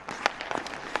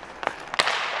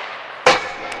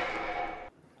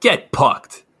Get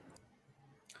Pucked.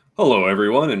 Hello,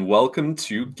 everyone, and welcome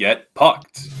to Get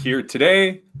Pucked. Here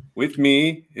today with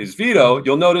me is Vito.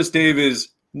 You'll notice Dave is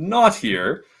not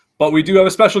here, but we do have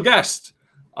a special guest.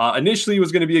 Initially, he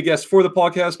was going to be a guest for the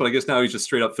podcast, but I guess now he's just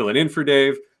straight up filling in for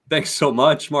Dave. Thanks so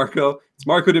much, Marco. It's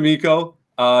Marco D'Amico.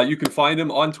 You can find him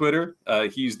on Twitter.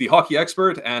 He's the hockey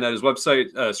expert and at his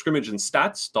website,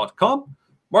 scrimmageandstats.com.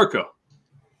 Marco,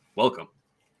 welcome.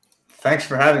 Thanks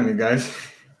for having me, guys.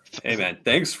 Hey, man,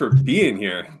 thanks for being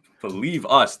here. Believe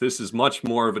us, this is much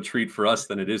more of a treat for us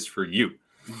than it is for you.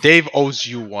 Dave owes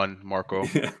you one, Marco.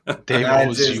 Dave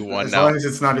owes you one as now. As long as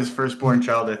it's not his firstborn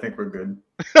child, I think we're good.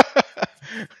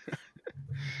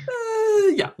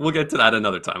 Yeah, we'll get to that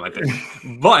another time, I think.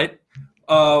 But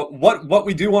what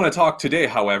we do want to talk today,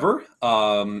 however,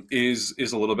 is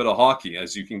a little bit of hockey,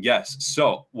 as you can guess.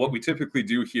 So what we typically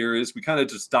do here is we kind of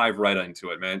just dive right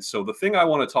into it, man. So the thing I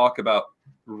want to talk about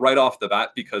right off the bat,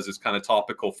 because it's kind of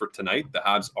topical for tonight, the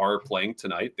Habs are playing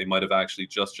tonight. They might have actually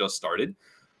just started.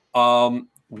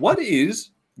 What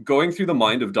is going through the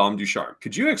mind of Dom Ducharme?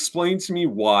 Could you explain to me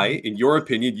why, in your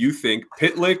opinion, you think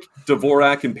Pitlick,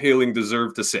 Dvorak, and Poehling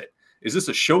deserve to sit? Is this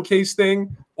a showcase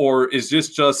thing, or is this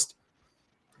just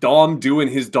Dom doing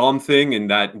his Dom thing and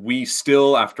that we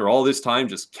still, after all this time,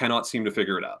 just cannot seem to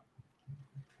figure it out?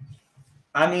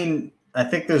 I mean, I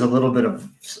think there's a little bit of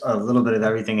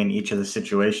everything in each of the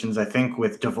situations. I think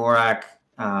with Dvorak,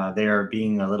 they are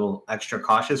being a little extra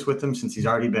cautious with him since he's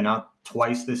already been out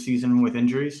twice this season with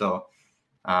injury. So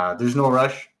there's no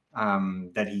rush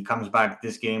that he comes back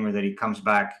this game or that he comes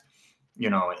back,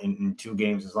 in 2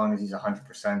 games, as long as he's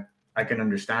 100%. I can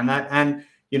understand that. And,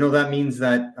 that means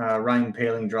that Ryan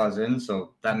Poehling draws in.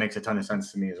 So that makes a ton of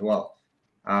sense to me as well.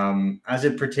 As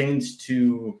it pertains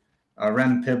to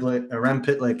Rem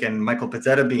Pitlick and Michael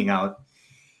Pezzetta being out,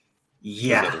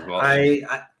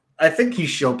 I think he's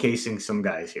showcasing some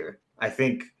guys here. I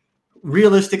think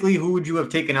realistically, who would you have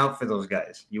taken out for those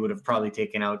guys? You would have probably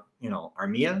taken out,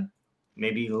 Armia,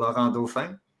 maybe Laurent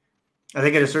Dauphin. I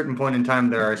think at a certain point in time,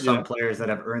 there are some players that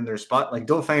have earned their spot. Like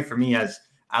Dauphin, for me, has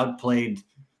outplayed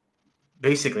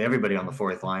basically everybody on the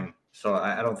fourth line. So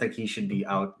I don't think he should be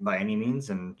out by any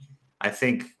means. And I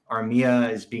think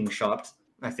Armia is being shopped.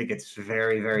 I think it's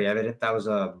very, very evident. That was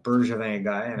a Bergevin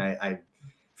guy. And I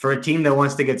for a team that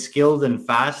wants to get skilled and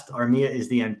fast, Armia is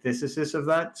the antithesis of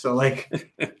that. So,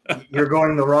 you're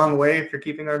going the wrong way for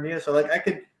keeping Armia. So, I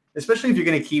could, especially if you're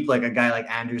going to keep, a guy like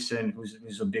Anderson,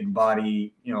 who's a big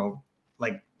body,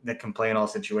 that can play in all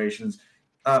situations.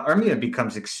 Armia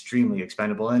becomes extremely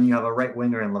expendable. And you have a right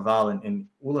winger in Laval and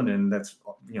Ullinen that's,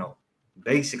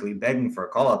 basically begging for a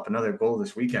call-up, another goal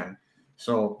this weekend.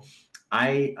 So,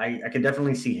 I could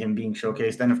definitely see him being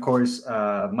showcased. And, of course,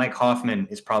 Mike Hoffman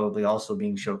is probably also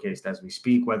being showcased as we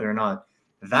speak. Whether or not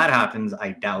that happens,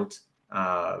 I doubt.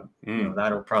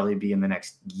 That'll probably be in the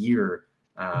next year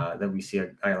that we see a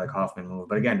guy like Hoffman move.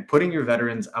 But, again, putting your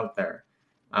veterans out there.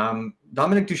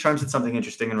 Dominic Ducharme said something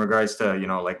interesting in regards to,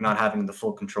 not having the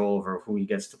full control over who he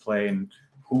gets to play and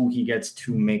who he gets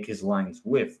to make his lines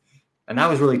with. And that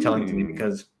was really telling to me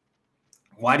because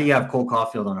why do you have Cole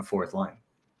Caulfield on a fourth line?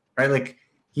 Right?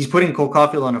 He's putting Cole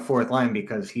Caulfield on a fourth line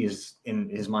because he is, in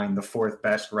his mind, the fourth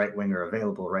best right winger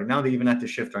available. Right now, they even have to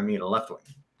shift Armia to left wing.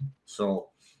 So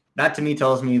that to me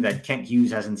tells me that Kent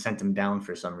Hughes hasn't sent him down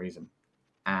for some reason.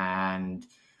 And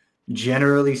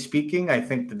generally speaking, I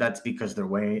think that's because they're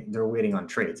waiting on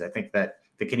trades. I think that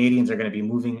the Canadians are going to be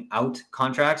moving out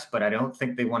contracts, but I don't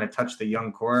think they want to touch the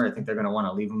young core. I think they're going to want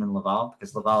to leave them in Laval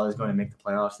because Laval is going to make the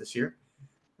playoffs this year.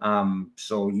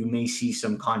 So you may see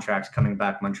some contracts coming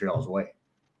back Montreal's way,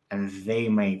 and they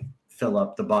may fill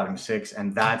up the bottom 6.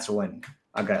 And that's when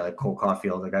a guy like Cole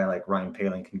Caulfield, a guy like Ryan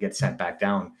Poehling can get sent back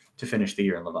down to finish the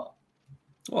year in Laval.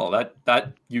 Well,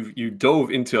 that you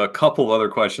dove into a couple of other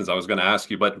questions I was going to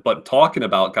ask you, but talking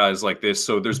about guys like this,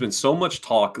 so there's been so much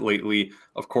talk lately,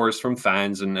 of course, from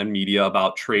fans and media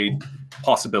about trade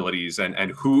possibilities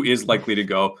and who is likely to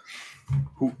go,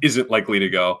 who isn't likely to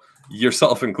go.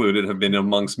 Yourself included have been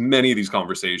amongst many of these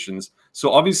conversations.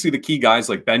 So obviously the key guys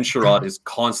like Ben Sherratt is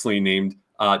constantly named.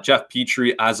 Jeff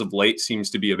Petrie, as of late,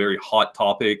 seems to be a very hot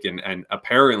topic, and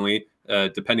apparently,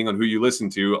 depending on who you listen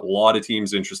to, a lot of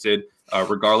teams interested,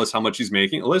 regardless how much he's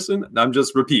making. Listen, I'm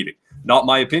just repeating, not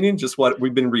my opinion, just what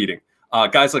we've been reading.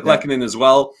 Guys like Lehkonen as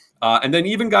well, and then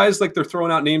even guys like they're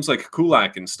throwing out names like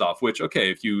Kulak and stuff. Which,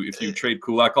 okay, if you trade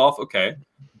Kulak off, okay,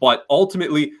 but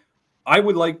ultimately, I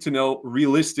would like to know,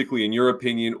 realistically, in your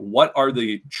opinion, what are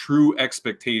the true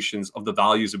expectations of the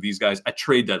values of these guys at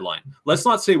trade deadline? Let's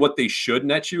not say what they should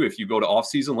net you if you go to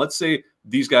offseason. Let's say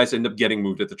these guys end up getting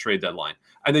moved at the trade deadline.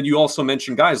 And then you also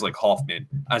mentioned guys like Hoffman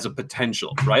as a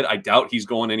potential, right? I doubt he's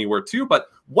going anywhere too. But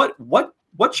what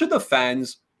should the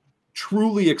fans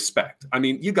truly expect? I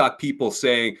mean, you got people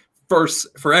saying first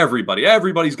for everybody.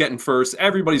 Everybody's getting first.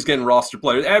 Everybody's getting roster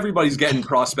players. Everybody's getting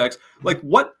prospects. Like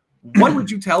what would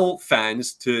you tell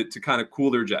fans to kind of cool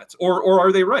their jets? Or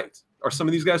are they right? Are some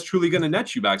of these guys truly going to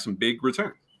net you back some big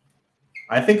returns?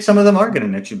 I think some of them are going to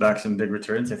net you back some big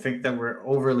returns. I think that we're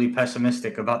overly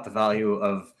pessimistic about the value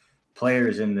of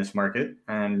players in this market,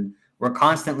 and we're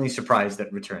constantly surprised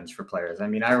at returns for players. I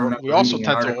mean, I remember we also reading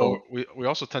an tend article. we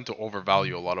also tend to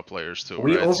overvalue a lot of players too.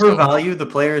 We right? overvalue the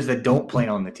players that don't play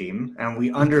on the team, and we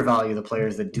undervalue the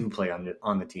players that do play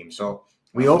on the team. So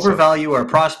we overvalue our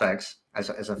prospects as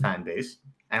a fan base,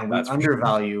 and we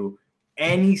undervalue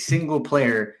any single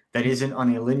player that isn't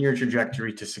on a linear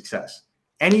trajectory to success.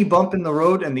 Any bump in the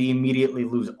road, and they immediately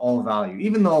lose all value.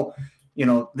 Even though,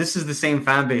 this is the same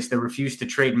fan base that refused to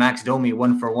trade Max Domi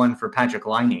 1-for-1 for Patrick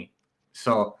Laine.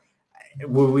 So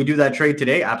will we do that trade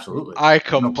today? Absolutely. I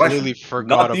completely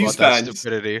forgot about that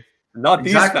stupidity. Not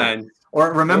these fans.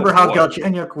 Or remember how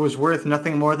Galchenyuk was worth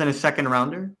nothing more than a second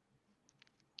rounder?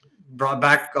 Brought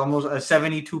back almost a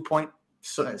 72-point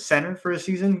center for a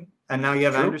season, and now you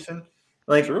have Anderson.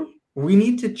 We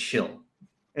need to chill,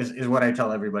 is what I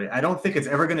tell everybody. I don't think it's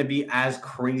ever going to be as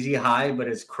crazy high, but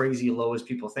as crazy low as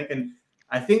people think. And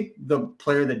I think the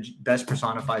player that best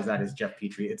personifies that is Jeff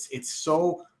Petrie. It's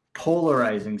so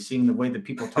polarizing seeing the way that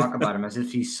people talk about him as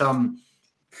if he's some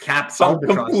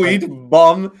complete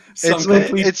bum,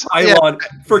 complete pylon.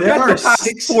 Forget the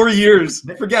past 4 years.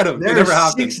 Forget him. There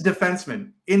are 6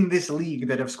 defensemen in this league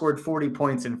that have scored 40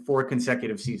 points in 4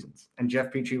 consecutive seasons, and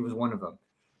Jeff Petrie was one of them.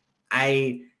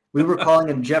 We were calling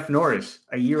him Jeff Norris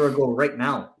a year ago right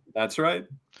now. That's right.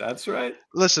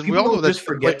 Listen, people we all know that just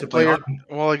forget to play hockey.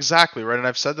 Well, exactly, right? And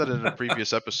I've said that in a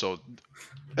previous episode.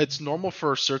 It's normal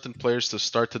for certain players to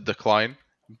start to decline,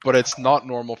 but it's not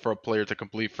normal for a player to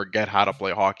completely forget how to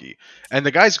play hockey. And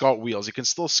the guy's got wheels. He can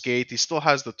still skate. He still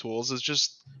has the tools. It's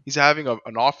just he's having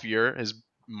an off year. His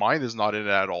mind is not in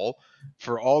it at all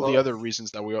for all the other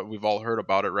reasons that we've all heard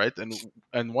about it, right?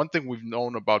 And one thing we've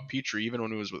known about Petrie, even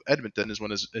when he was with Edmonton, is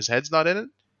when his head's not in it,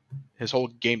 his whole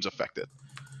game's affected.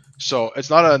 So it's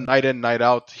not a night in, night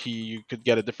out. You could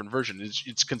get a different version.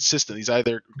 It's consistent. He's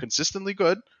either consistently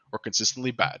good or consistently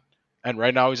bad. And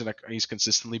right now he's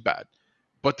consistently bad.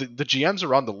 But the GMs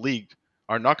around the league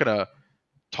are not going to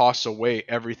toss away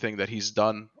everything that he's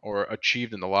done or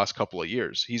achieved in the last couple of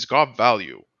years. He's got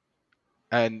value.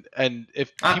 And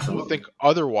if people think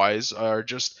otherwise, are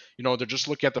just they're just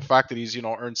looking at the fact that he's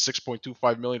earned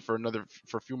 $6.25 million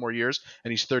for a few more years,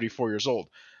 and he's 34 years old.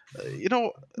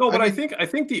 No, but I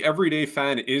think the everyday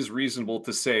fan is reasonable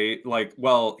to say, like,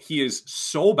 well, he is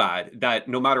so bad that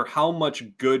no matter how much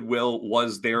goodwill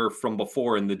was there from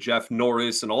before in the Jeff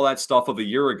Norris and all that stuff of a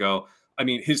year ago, I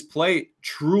mean, his play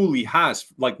truly has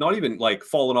not even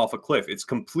fallen off a cliff. It's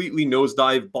completely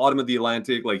nosedive, bottom of the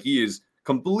Atlantic. Like, he is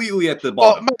completely at the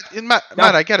bottom. Matt,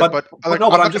 I get it, but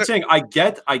I'm just saying, I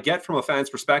get from a fan's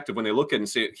perspective when they look at it and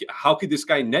say, how could this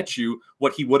guy net you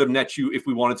what he would have net you if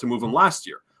we wanted to move him last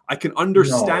year? I can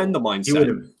understand the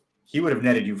mindset. He would have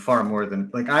netted you far more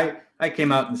than I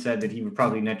came out and said that he would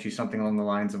probably net you something along the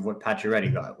lines of what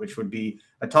Pacioretty got, which would be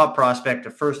a top prospect,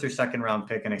 a first or second round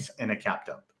pick, and a capped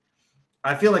up.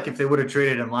 I feel like if they would have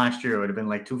traded him last year, it would have been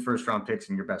like 2 first-round picks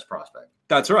and your best prospect.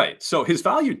 That's right. So his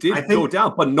value did go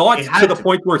down, but not to the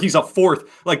point where he's a 4th.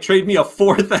 Like, trade me a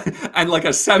 4th and like a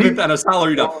 7th and a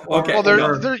salary down. Okay.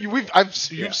 Well,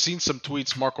 you've seen some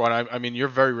tweets, Marco, and I mean, you're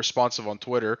very responsive on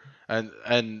Twitter, and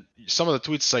some of the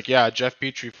tweets like, Jeff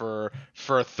Petrie for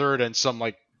a 3rd and some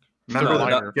remember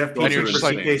that Jeff Petrie for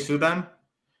PK Subban.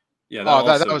 Yeah,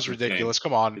 that was ridiculous.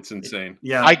 Come on. It's insane.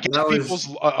 Yeah, I get people's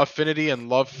affinity and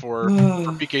love for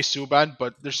PK Subban,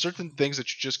 but there's certain things that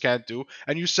you just can't do.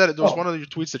 And you said it. There was one of your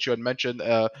tweets that you had mentioned.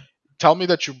 Tell me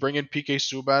that you bring in PK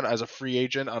Subban as a free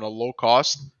agent on a low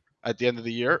cost at the end of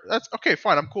the year. That's okay,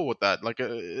 fine. I'm cool with that.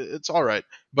 It's all right.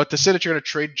 But to say that you're going to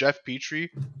trade Jeff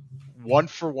Petrie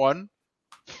 1-for-1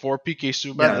 for PK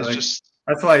Subban is just.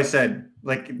 That's why I said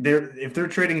if they're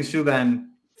trading Subban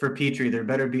for Petrie, there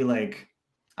better be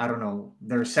I don't know,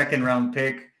 their 2nd round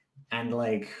pick and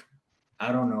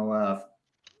another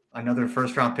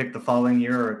 1st round pick the following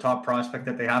year, or a top prospect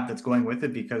that they have that's going with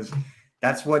it, because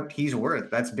that's what he's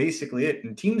worth. That's basically it.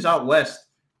 And teams out west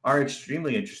are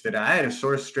extremely interested. I had a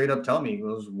source straight up tell me, he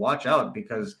goes, watch out,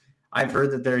 because I've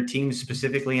heard that there are teams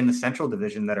specifically in the Central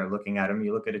Division that are looking at him.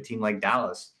 You look at a team like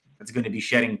Dallas that's going to be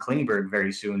shedding Klingberg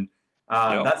very soon.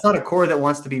 That's not a core that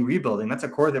wants to be rebuilding. That's a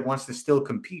core that wants to still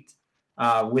compete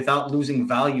without losing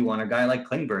value on a guy like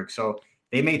Klingberg. So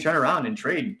they may turn around and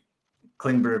trade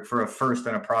Klingberg for a first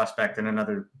and a prospect and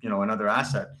another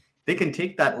asset. They can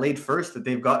take that late first that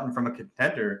they've gotten from a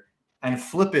contender and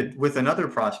flip it with another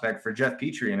prospect for Jeff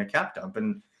Petrie in a cap dump.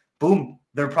 And boom,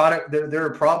 their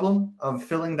problem of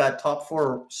filling that top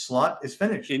 4 slot is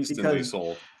finished. Instantly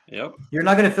sold. Yep. You're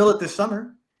not going to fill it this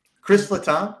summer. Chris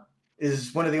Letang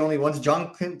is one of the only ones.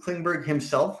 John Klingberg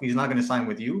himself, he's not going to sign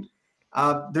with you.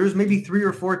 There's maybe 3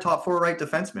 or 4 top 4 right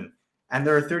defensemen, and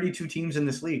there are 32 teams in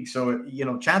this league. So,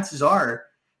 chances are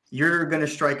you're going to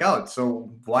strike out.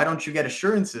 So why don't you get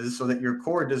assurances so that your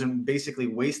core doesn't basically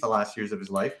waste the last years of his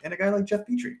life in a guy like Jeff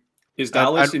Petrie? Is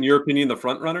Dallas, in your opinion, the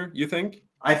front runner, you think?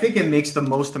 I think it makes the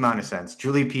most amount of sense.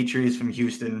 Julie Petrie is from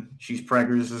Houston. She's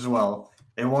preggers as well.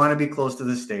 They want to be close to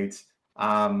the States.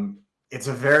 It's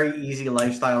a very easy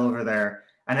lifestyle over there.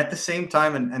 And at the same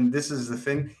time, and this is the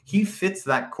thing, he fits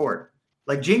that court.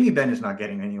 Like Jamie Benn is not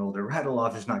getting any older.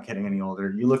 Radulov is not getting any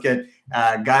older. You look at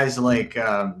guys like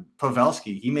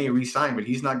Pavelski. He may resign, but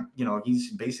he's not,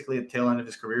 he's basically at the tail end of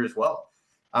his career as well.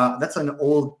 That's an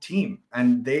old team.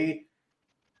 And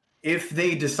if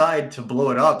they decide to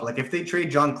blow it up, like if they trade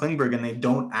John Klingberg and they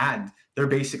don't add, they're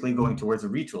basically going towards the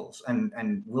retools.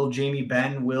 And will Jamie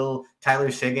Benn, will Tyler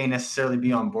Seguin necessarily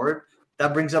be on board?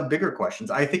 That brings up bigger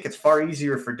questions. I think it's far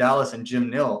easier for Dallas and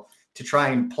Jim Nill to try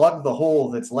and plug the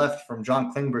hole that's left from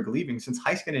John Klingberg leaving, since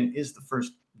Heiskanen is the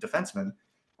first defenseman.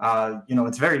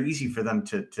 It's very easy for them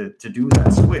to do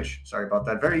that switch. Sorry about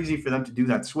that. Very easy for them to do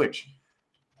that switch.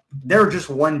 They're just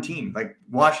one team. Like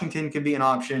Washington can be an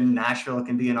option. Nashville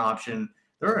can be an option.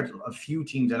 There are a few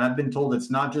teams, and I've been told it's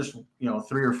not just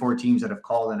 3 or 4 teams that have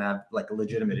called and have like a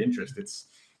legitimate interest. It's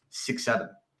 6, 7.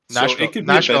 So it could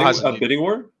be a bidding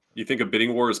war. You think a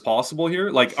bidding war is possible here?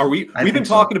 Like, we've been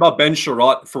talking about Ben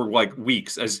Sherratt for like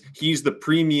weeks as he's the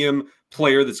premium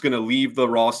player that's going to leave the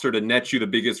roster to net you the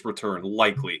biggest return,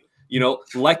 likely.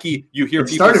 Leckie, you hear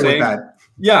people saying, with that.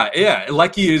 Yeah.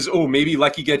 Leckie is, maybe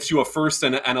Leckie gets you a first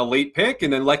and a late pick.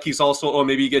 And then Leckie's also,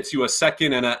 maybe he gets you a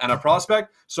second and a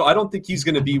prospect. So I don't think he's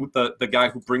going to be the guy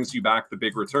who brings you back the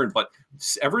big return. But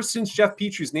ever since Jeff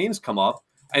Petrie's name's come up,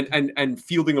 and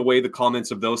fielding away the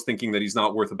comments of those thinking that he's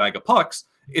not worth a bag of pucks,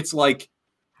 it's like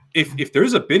if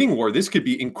there's a bidding war, this could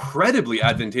be incredibly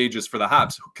advantageous for the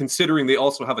Habs, considering they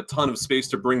also have a ton of space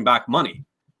to bring back money,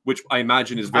 which I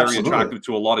imagine is very attractive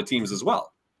to a lot of teams as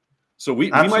well. So we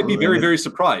might be very, very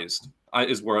surprised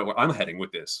is where I'm heading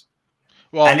with this.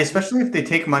 Well, and especially if they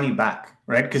take money back,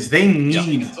 right? Because they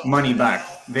need money back.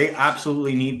 They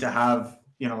absolutely need to have,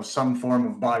 some form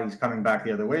of bodies coming back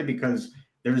the other way, because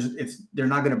they're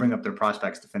not going to bring up their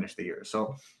prospects to finish the year.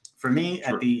 So for me,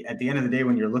 at the end of the day,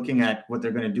 when you're looking at what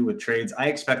they're going to do with trades, I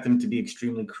expect them to be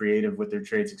extremely creative with their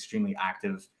trades, extremely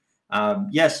active.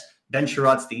 Yes, Ben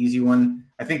Sherratt's the easy one.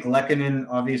 I think Lehkonen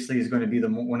obviously is going to be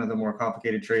one of the more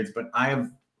complicated trades, but I have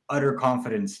utter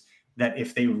confidence that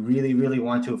if they really, really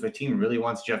want to, if a team really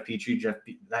wants Jeff Petrie,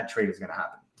 that trade is going to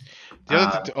happen. The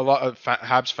other thing a lot of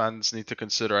Habs fans need to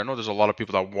consider, I know there's a lot of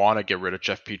people that want to get rid of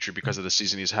Jeff Petrie because of the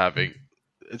season he's having.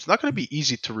 It's not going to be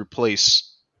easy to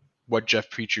replace what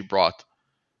Jeff Petrie brought.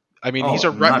 I mean, there's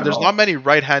not many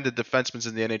right-handed defensemen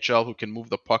in the NHL who can move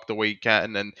the puck the way he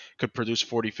can and could produce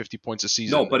 40, 50 points a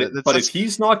season. No, but if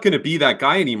he's not going to be that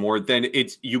guy anymore, then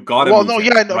you got to. Well, no,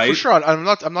 right? For sure. I'm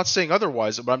not saying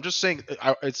otherwise, but I'm just saying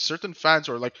it's certain fans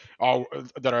are like,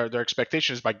 their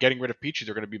expectation is by getting rid of Petrie,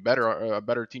 they're going to be a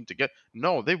better team to get.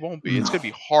 No, they won't be. No. It's going to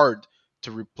be hard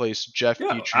to replace Jeff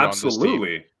Petrie on this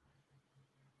team.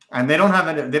 And they don't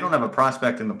have a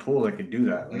prospect in the pool that could do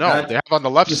that. They have on the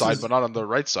left side, but not on the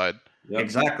right side. Yep.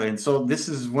 Exactly. And so this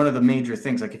is one of the major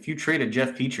things. Like if you trade a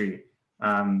Jeff Petrie,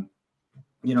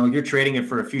 you're trading it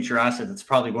for a future asset that's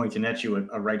probably going to net you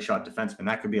a right shot defenseman.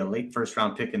 That could be a late first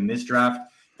round pick in this draft.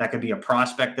 That could be a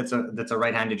prospect that's a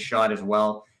right-handed shot as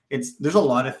well. There's a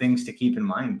lot of things to keep in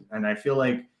mind. And I feel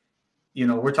like,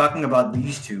 we're talking about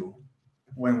these two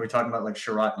when we're talking about like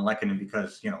Sherratt and Lehkonen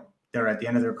because, they're at the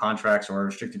end of their contracts or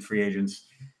restricted free agents.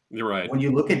 You're right. When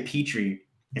you look at Petrie,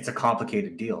 it's a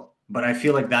complicated deal. But I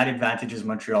feel like that advantages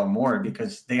Montreal more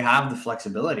because they have the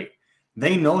flexibility.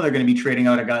 They know they're going to be trading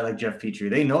out a guy like Jeff Petrie.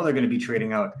 They know they're going to be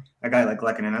trading out a guy like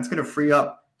Lehkonen. That's going to free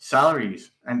up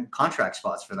salaries and contract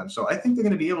spots for them. So I think they're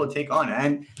going to be able to take on.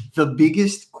 And the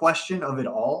biggest question of it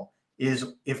all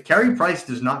is if Carey Price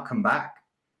does not come back,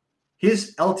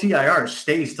 his LTIR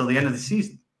stays till the end of the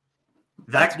season.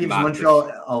 That gives massive.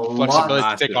 Montreal a lot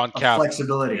Flexibility to take on of cap.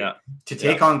 flexibility Yeah. to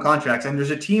take on contracts. And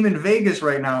there's a team in Vegas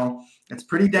right now that's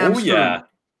pretty damn Oh screwed. yeah,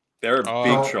 they're Oh.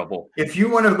 big So, trouble. If you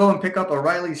want to go and pick up a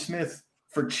Riley Smith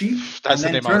for cheap, That's the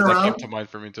and then name turn that came around, to mind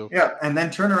for me too. yeah, and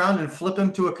then turn around and flip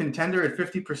him to a contender at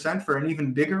 50% for an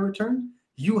even bigger return,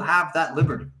 you have that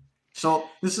liberty. So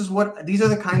these are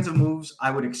the kinds of moves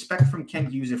I would expect from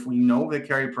Kent Hughes if we know that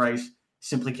Carey Price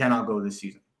simply cannot go this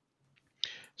season.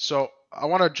 So I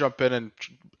want to jump in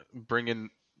and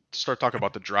start talking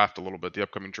about the draft a little bit, the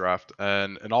upcoming draft,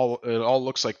 and it all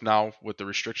looks like now with the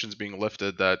restrictions being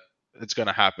lifted that it's going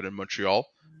to happen in Montreal.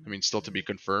 I mean, still to be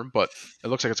confirmed, but it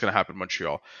looks like it's going to happen in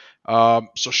Montreal.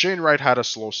 So Shane Wright had a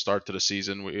slow start to the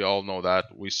season. We all know that.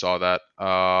 We saw that.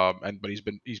 But he's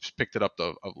picked it up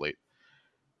of late.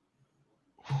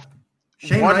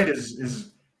 Shane Wright is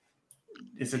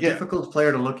a difficult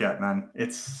player to look at, man.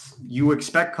 You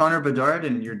expect Connor Bedard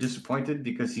and you're disappointed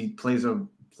because he plays a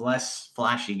less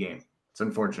flashy game. It's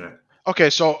unfortunate. Okay,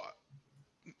 so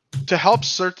to help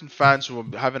certain fans who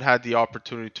haven't had the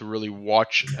opportunity to really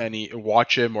watch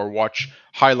him or watch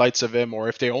highlights of him, or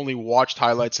if they only watched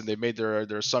highlights and they made their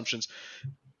assumptions,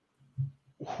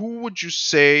 who would you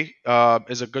say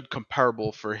is a good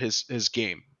comparable for his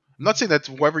game? I'm not saying that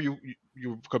whoever you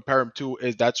compare him to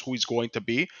that's who he's going to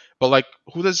be, but like,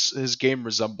 who does his game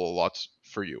resemble a lot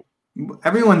for you?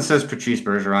 Everyone says Patrice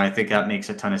Bergeron. I think that makes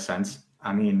a ton of sense.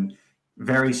 I mean,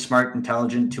 very smart,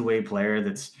 intelligent two-way player.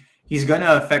 He's going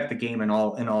to affect the game in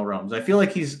all realms. I feel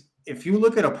like if you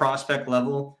look at a prospect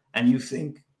level and you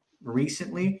think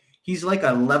recently, he's like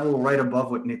a level right above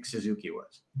what Nick Suzuki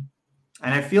was.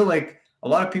 And I feel like a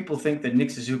lot of people think that Nick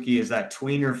Suzuki is that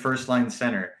tweener first-line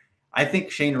center. I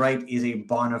think Shane Wright is a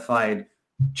bona fide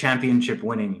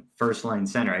championship-winning first-line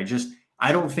center.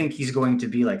 I don't think he's going to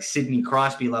be like Sidney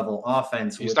Crosby level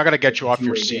offense. He's not going to get you off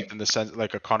your seat in the sense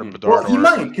like a Connor Bedard. Well, he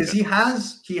might, because he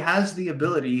has the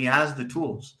ability, he has the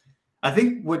tools. I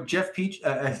think what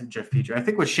I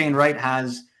think what Shane Wright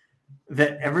has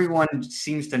that everyone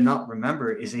seems to not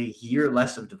remember is a year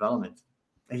less of development,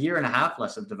 a year and a half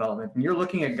less of development. And you're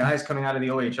looking at guys coming out of the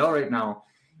OHL right now.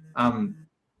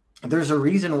 There's a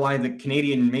reason why the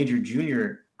Canadian Major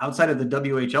Junior outside of the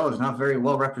WHL is not very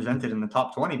well represented in the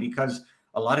top 20, because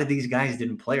a lot of these guys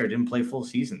didn't play full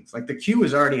seasons. Like the Q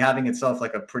is already having itself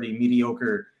like a pretty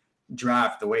mediocre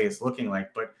draft the way it's looking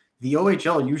like, but the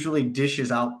OHL usually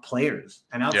dishes out players.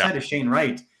 And outside of Shane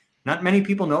Wright, not many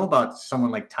people know about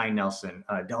someone like Ty Nelson,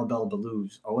 Del Bell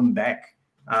Belouz, Owen Beck.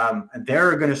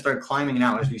 They're going to start climbing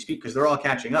now as we speak because they're all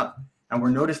catching up. And we're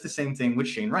noticed the same thing with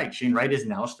Shane Wright. Shane Wright is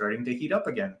now starting to heat up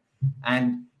again.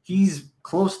 And he's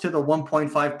close to the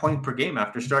 1.5 point per game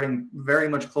after starting very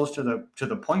much close to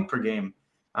the point per game.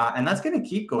 And that's going to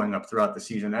keep going up throughout the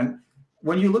season. And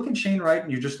when you look at Shane Wright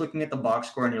and you're just looking at the box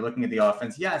score and you're looking at the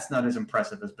offense, it's not as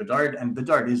impressive as Bedard, and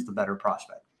Bedard is the better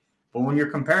prospect. But when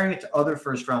you're comparing it to other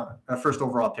first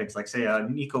overall picks, like say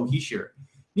Nico Hischier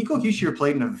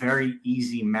played in a very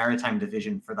easy Maritime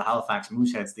division for the Halifax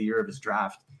Mooseheads the year of his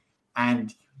draft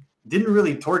and didn't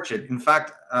really torch it. In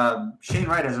fact, Shane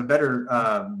Wright has a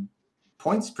better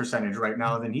points percentage right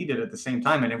now than he did at the same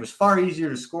time, and it was far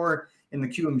easier to score in the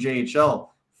QMJHL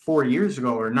 4 years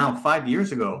ago, or now 5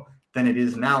 years ago, than it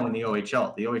is now in the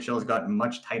OHL. The OHL has gotten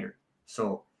much tighter.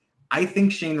 So I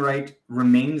think Shane Wright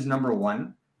remains number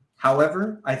one.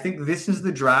 However, I think this is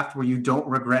the draft where you don't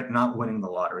regret not winning the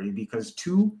lottery, because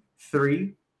 2,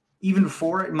 3, even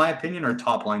 4, in my opinion, are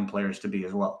top line players to be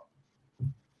as well.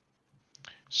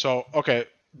 So, okay,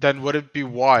 then would it be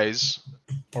wise,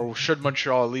 or should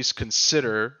Montreal at least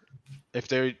consider, if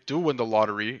they do win the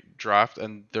lottery draft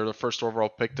and they're the first overall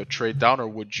pick, to trade down, or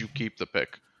would you keep the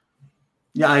pick?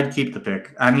 Yeah, I'd keep the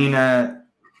pick. I mean, how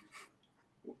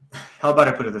about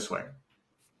I put it this way?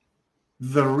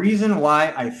 The reason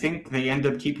why I think they end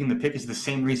up keeping the pick is the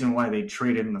same reason why they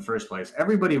traded in the first place.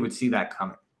 Everybody would see that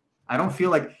coming. I don't feel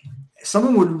like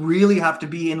someone would really have to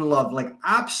be in love, like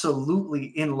absolutely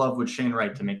in love with Shane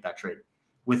Wright to make that trade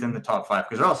within the top 5,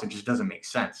 because or else it just doesn't make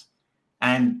sense.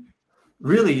 And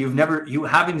really, you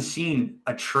haven't seen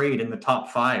a trade in the top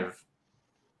 5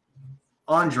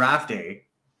 on draft day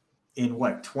in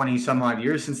 20 some odd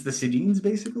years, since the Sedins,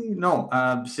 basically? No,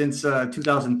 since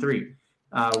 2003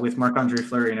 with Marc-Andre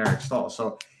Fleury and Eric Staal.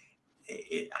 So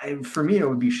for me, it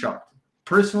would be shocked.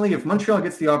 Personally, if Montreal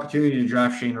gets the opportunity to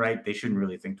draft Shane Wright, they shouldn't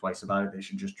really think twice about it. They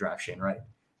should just draft Shane Wright.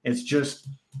 It's just,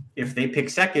 if they pick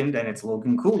second and it's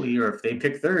Logan Cooley, or if they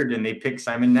pick third and they pick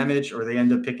Simon Nemec, or they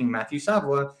end up picking Matthew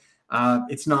Savoie,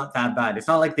 it's not that bad. It's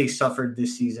not like they suffered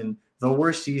this season, the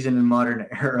worst season in modern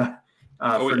era,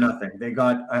 nothing. They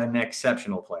got an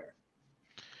exceptional player.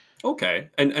 Okay.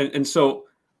 And so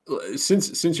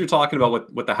since you're talking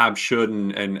about what the Habs should,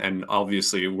 and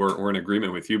obviously we're in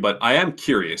agreement with you, but I am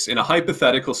curious. In a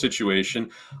hypothetical situation,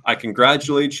 I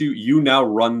congratulate you. You now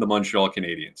run the Montreal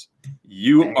Canadiens.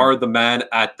 You Dang. are the man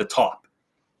at the top.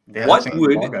 Yeah, What that's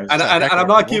would ball, guys. and, It's a and, heck and of I'm a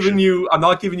not promotion.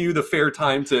 giving you the fair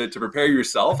time to prepare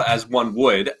yourself as one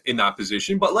would in that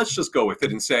position, but let's just go with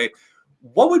it and say,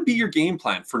 what would be your game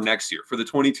plan for next year, for the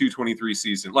 22-23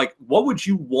 season? Like, what would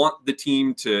you want the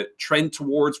team to trend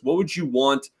towards?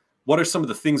 What are some of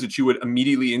the things that you would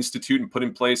immediately institute and put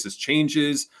in place as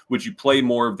changes? Would you play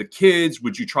more of the kids?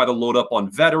 Would you try to load up on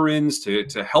veterans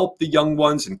to help the young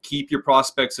ones and keep your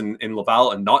prospects in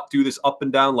Laval and not do this up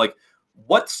and down? Like,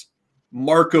 what's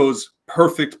Marco's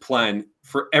perfect plan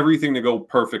for everything to go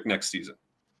perfect next season?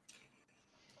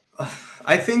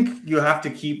 I think you have to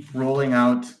keep rolling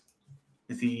out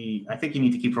I think you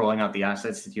need to keep rolling out the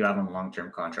assets that you have on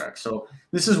long-term contracts. So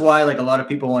this is why like a lot of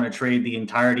people want to trade the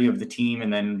entirety of the team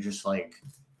and then just like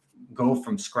go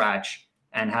from scratch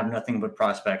and have nothing but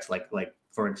prospects like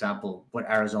for example what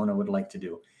Arizona would like to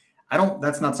do.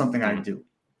 That's not something I do.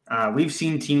 We've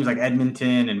seen teams like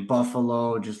Edmonton and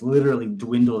Buffalo just literally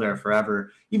dwindle there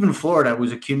forever. Even Florida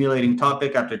was accumulating top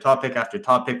pick after top pick after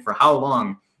top pick for how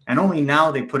long? And only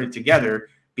now they put it together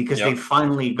because they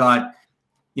finally got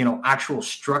actual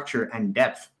structure and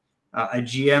depth. A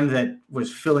GM that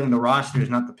was filling the rosters,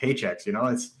 not the paychecks.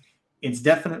 It's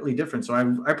definitely different. So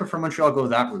I prefer Montreal go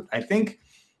that route. I think,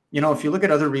 if you look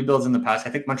at other rebuilds in the past, I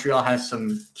think Montreal has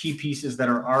some key pieces that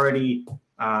are already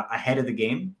ahead of the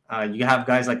game. You have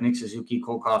guys like Nick Suzuki,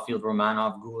 Cole Caulfield,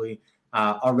 Romanov, Goulet.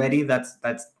 Already that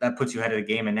puts you ahead of the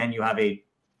game. And then you have a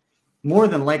more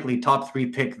than likely top 3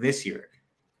 pick this year.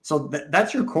 So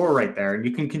that's your core right there. And you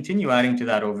can continue adding to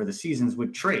that over the seasons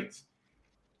with trades.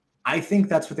 I think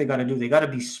that's what they got to do. They got to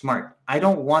be smart. I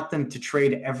don't want them to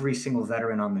trade every single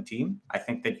veteran on the team. I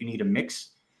think that you need a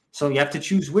mix. So you have to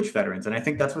choose which veterans. And I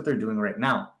think that's what they're doing right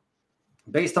now.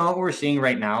 Based on what we're seeing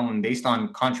right now and based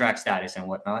on contract status and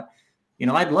whatnot,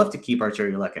 I'd love to keep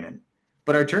Artturi Lehkonen.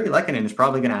 But Artturi Lehkonen is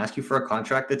probably going to ask you for a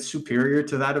contract that's superior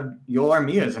to that of Joel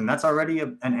Armia's. And that's already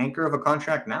an anchor of a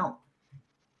contract now.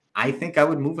 I think I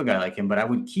would move a guy like him, but I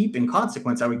would keep a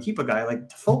guy like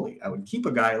Toffoli. I would keep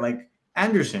a guy like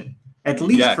Anderson, at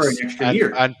least for an extra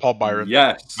year. And Paul Byron.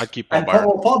 Yes. I'd keep Paul Byron.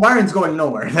 Paul Byron's going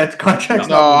nowhere. That contract's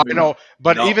No, not I moving. know.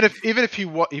 But No. even if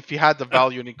he had the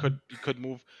value and he could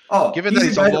move, given that a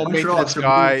he's guy a that low Montreal maintenance should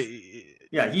guy. move.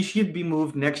 Yeah, he should be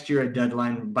moved next year at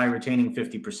deadline by retaining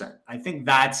 50%. I think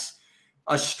that's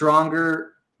a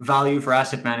stronger value for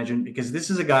asset management because this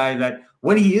is a guy that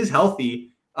when he is healthy,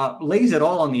 lays it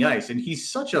all on the ice. And he's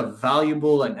such a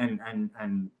valuable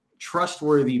and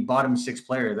trustworthy bottom 6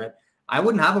 player that I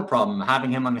wouldn't have a problem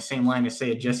having him on the same line as,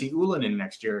 say, a Jesse Ullinen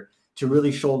next year to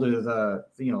really shoulder the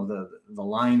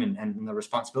line and the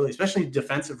responsibility, especially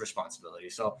defensive responsibility.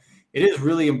 So it is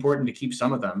really important to keep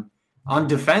some of them. On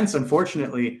defense,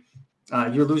 unfortunately,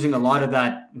 you're losing a lot of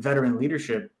that veteran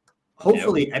leadership.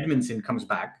 Hopefully Edmondson comes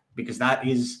back because that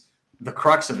is the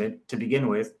crux of it to begin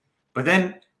with. But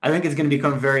then I think it's going to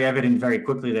become very evident very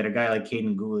quickly that a guy like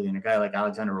Caden Goulet and a guy like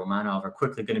Alexander Romanov are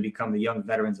quickly going to become the young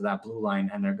veterans of that blue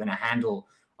line, and they're going to handle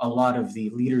a lot of the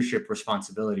leadership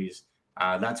responsibilities.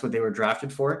 That's what they were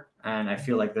drafted for, and I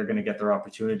feel like they're going to get their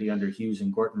opportunity under Hughes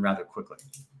and Gorton rather quickly.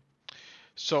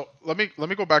 So let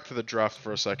me go back to the draft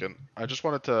for a second. I just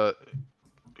wanted to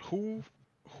who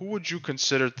would you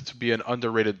consider to be an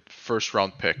underrated first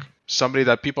round pick? Somebody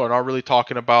that people are not really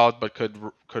talking about but could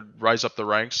rise up the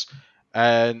ranks.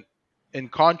 And in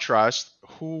contrast,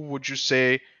 who would you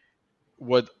say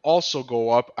would also go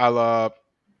up a la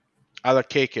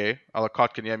KK, a la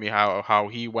Kotkaniemi, how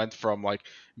he went from like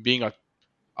being a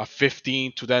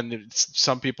 15 to then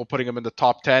some people putting him in the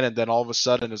top 10 and then all of a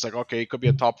sudden it's like, okay, he could be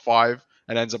a top 5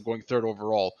 and ends up going 3rd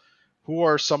overall. Who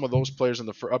are some of those players in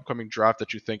the upcoming draft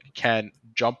that you think can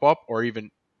jump up or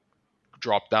even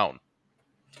drop down?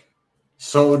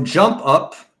 So jump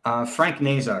up, Frank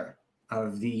Nazar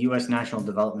of the U.S. National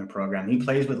Development Program. He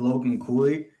plays with Logan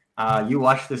Cooley. You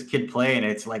watch this kid play, and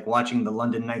it's like watching the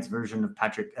London Knights version of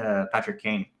Patrick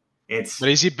Kane. But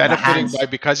is he benefiting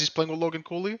because he's playing with Logan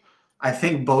Cooley? I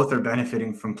think both are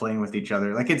benefiting from playing with each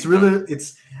other. Like it's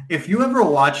if you ever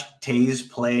watched Taze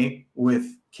play with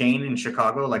Kane in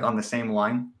Chicago, like on the same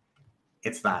line,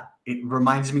 it's that. It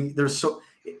reminds me.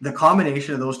 The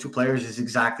combination of those two players is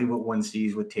exactly what one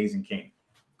sees with Taze and Kane.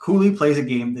 Cooley plays a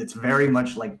game that's very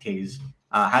much like Taze,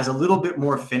 has a little bit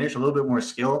more finish, a little bit more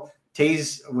skill.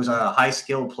 Taze was a high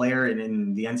skill player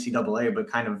in the NCAA, but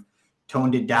kind of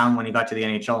toned it down when he got to the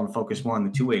NHL and focused more on the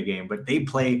two-way game. But they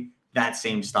play that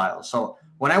same style. So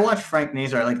when I watch Frank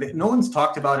Nazar, like no one's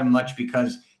talked about him much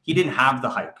because he didn't have the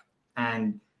hype.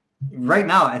 And right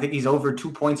now, I think he's over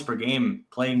 2 points per game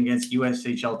playing against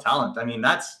USHL talent. I mean,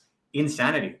 that's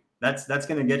insanity. That's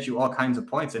going to get you all kinds of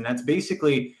points. And that's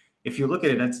basically, if you look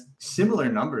at it, that's similar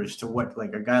numbers to what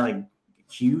like a guy like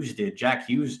Hughes did. Jack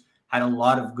Hughes had a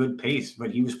lot of good pace,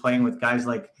 but he was playing with guys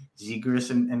like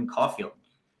Zegras and Caulfield.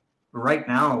 Right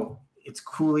now, it's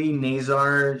Cooley,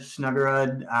 Nazar,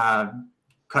 Snuggerud,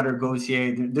 Cutter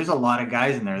Gauthier. There's a lot of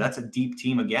guys in there. That's a deep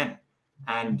team again.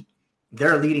 And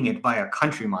they're leading it by a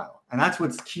country mile. And that's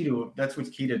what's key to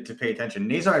pay attention.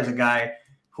 Nazar is a guy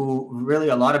who really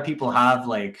a lot of people have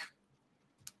like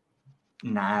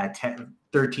 10,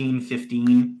 13,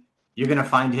 15. You're going to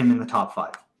find him in the top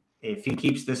 5. If he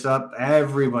keeps this up,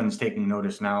 everyone's taking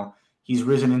notice now. He's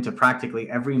risen into practically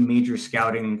every major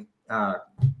scouting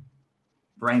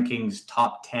rankings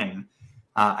top 10.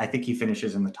 I think he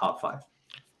finishes in the top 5.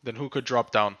 Then who could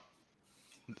drop down?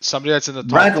 Somebody that's in the top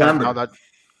Brad 10 Lambert. now that...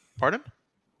 Pardon?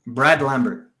 Brad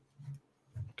Lambert.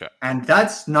 Okay. And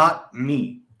that's not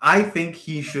me. I think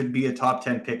he should be a top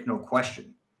 10 pick, no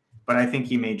question. But I think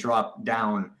he may drop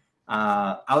down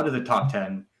out of the top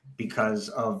 10 because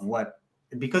of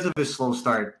his slow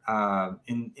start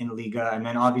in Liga, and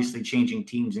then obviously changing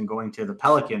teams and going to the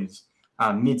Pelicans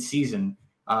mid-season.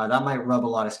 That might rub a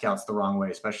lot of scouts the wrong way,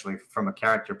 especially from a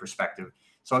character perspective.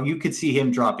 So you could see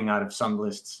him dropping out of some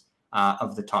lists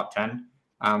of the top 10.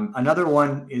 Another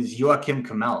one is Joachim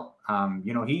Kamel.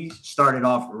 He started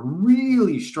off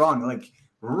really strong, like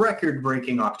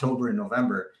record-breaking October and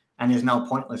November, and is now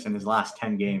pointless in his last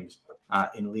 10 games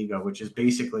in Liga, which is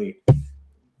basically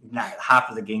half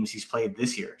of the games he's played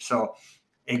this year. So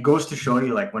it goes to show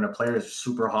you, like, when a player is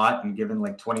super hot and given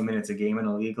like 20 minutes a game in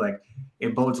a league, like,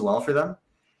 it bodes well for them.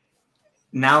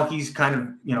 Now he's kind of,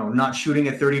 not shooting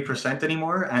at 30%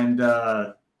 anymore, and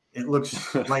it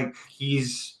looks like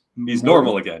he's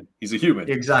normal again. He's a human.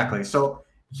 Exactly. So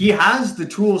he has the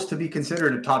tools to be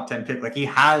considered a top 10 pick. Like, he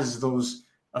has those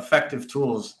effective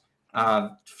tools.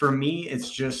 For me, it's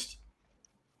just,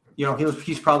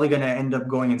 he's probably going to end up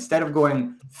going, instead of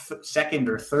going second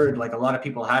or third, like a lot of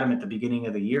people had him at the beginning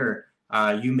of the year,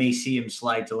 you may see him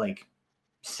slide to like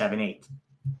 7-8,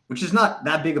 which is not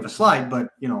that big of a slide, but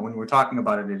when we're talking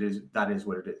about it, that is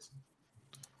what it is.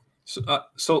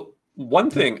 So one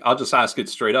thing, I'll just ask it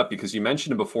straight up, because you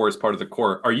mentioned it before as part of the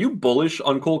core. Are you bullish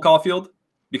on Cole Caulfield?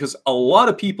 Because a lot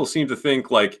of people seem to think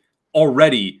like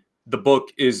already the book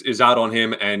is out on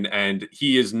him, and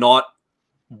he is not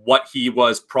what he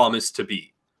was promised to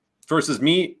be. Versus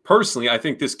me personally, I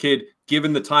think this kid,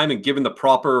 given the time and given the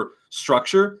proper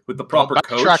structure with the proper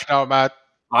coach. Track now, Matt.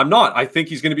 I'm not. I think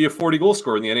he's going to be a 40 goal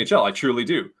scorer in the NHL. I truly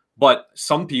do. But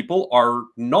some people are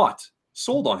not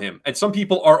sold on him, and some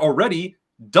people are already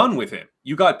done with him.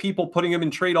 You got people putting him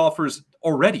in trade offers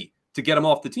already to get him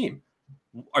off the team.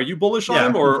 Are you bullish on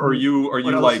him, or are you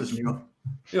like?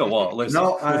 Well, listen.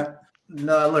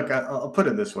 No. Look, I'll put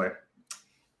it this way.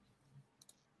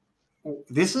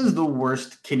 This is the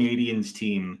worst Canadiens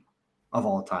team of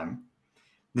all time.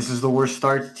 This is the worst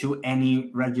start to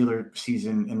any regular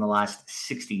season in the last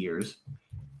 60 years.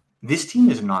 This team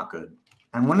is not good.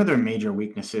 And one of their major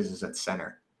weaknesses is at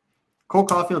center. Cole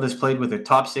Caulfield has played with a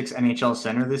top 6 NHL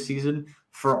center this season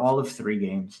for all of 3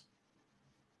 games.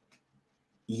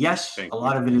 Yes, a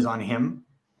lot of it is on him,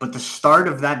 but the start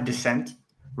of that descent,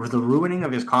 or the ruining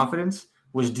of his confidence,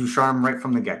 was Ducharme right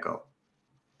from the get-go.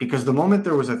 Because the moment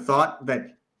there was a thought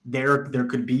that there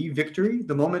could be victory,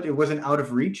 the moment it wasn't out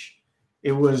of reach,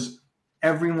 it was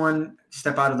everyone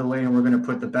step out of the way and we're going to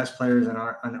put the best players in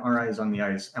our eyes on the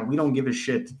ice. And we don't give a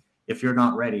shit if you're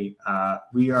not ready.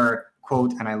 We are,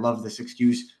 quote, and I love this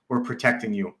excuse, we're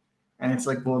protecting you. And it's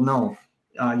like, well, no,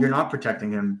 you're not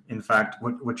protecting him. In fact,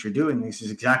 what you're doing, this is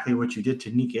exactly what you did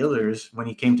to Nick Ehlers when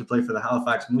he came to play for the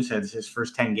Halifax Mooseheads his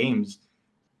first 10 games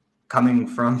coming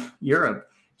from Europe.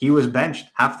 He was benched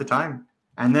half the time.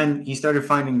 And then he started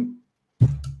finding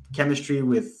chemistry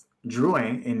with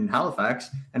Drouin in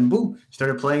Halifax, and boom,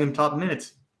 started playing him top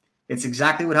minutes. It's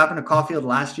exactly what happened to Caulfield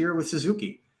last year with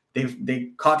Suzuki.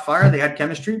 They caught fire, they had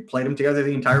chemistry, played them together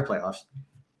the entire playoffs.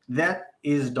 That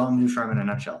is Dom Ducharme in a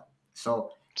nutshell.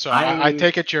 So I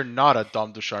take it you're not a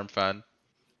Dom Ducharme fan.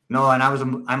 No, and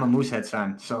I'm a Mooseheads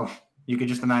fan, so you could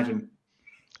just imagine.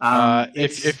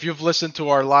 If you've listened to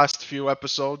our last few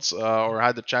episodes or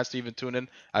had the chance to even tune in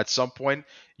at some point,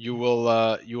 you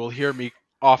will hear me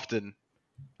often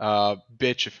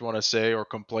bitch, if you want to say, or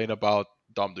complain about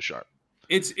Dom Ducharme.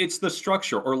 It's the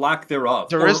structure or lack thereof.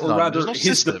 There is none. Or rather, There's no his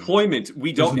system. deployment.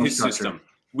 We don't his system.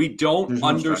 We don't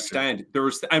understand.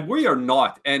 And we are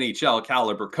not NHL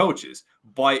caliber coaches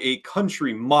by a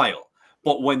country mile.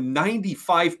 But when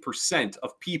 95%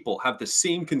 of people have the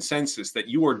same consensus that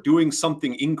you are doing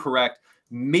something incorrect,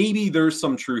 maybe there's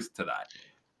some truth to that.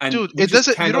 And Dude, we it just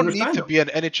doesn't. You can't don't need understand to them. be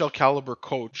an NHL caliber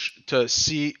coach to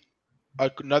see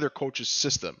another coach's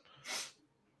system.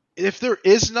 If there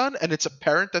is none, and it's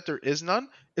apparent that there is none,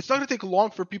 it's not going to take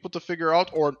long for people to figure out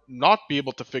or not be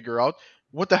able to figure out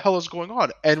what the hell is going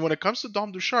on. And when it comes to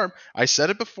Dom Ducharme, I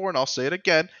said it before and I'll say it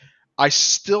again. I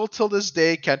still, till this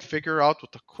day, can't figure out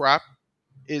what the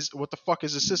fuck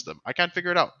is the system. I can't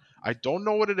figure it out. I don't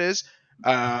know what it is.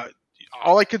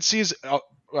 All I can see is,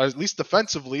 at least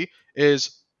defensively,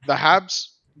 is the Habs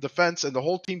defense and the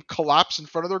whole team collapse in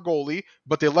front of their goalie,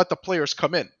 but they let the players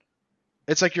come in.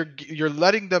 It's like you're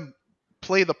letting them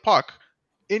play the puck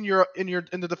in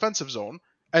the defensive zone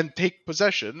and take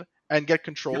possession and get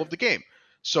control of the game.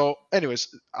 So,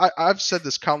 anyways, I've said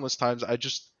this countless times.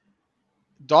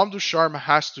 Dom Ducharme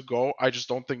has to go. I just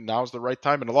don't think now's the right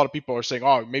time. And a lot of people are saying,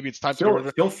 "Oh, maybe it's time to get rid of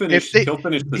it." He'll finish. He'll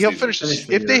finish the He'll season. finish.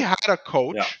 the If they year. had a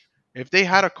coach, if they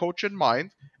had a coach in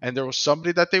mind, and there was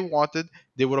somebody that they wanted,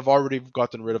 they would have already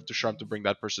gotten rid of Ducharme to bring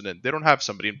that person in. They don't have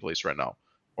somebody in place right now.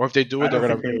 Or if they do it, they're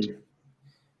gonna.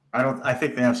 I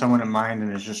think they have someone in mind,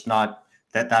 and it's just not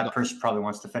that person probably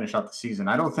wants to finish out the season.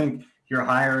 I don't think you're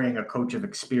hiring a coach of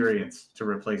experience to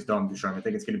replace Dom Ducharme. I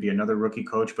think it's going to be another rookie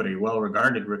coach, but a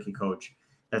well-regarded rookie coach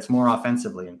that's more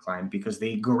offensively inclined, because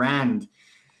the grand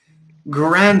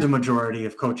majority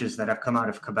of coaches that have come out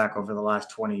of Quebec over the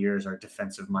last 20 years are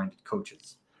defensive-minded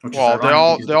coaches. Well,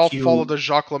 they all follow the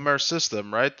Jacques Lemaire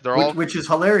system, right? Which is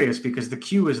hilarious, because the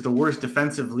Q is the worst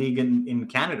defensive league in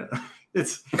Canada.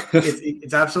 It's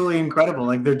absolutely incredible.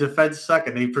 Like, their defense suck,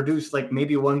 and they produce like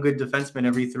maybe one good defenseman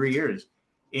every 3 years.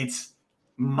 It's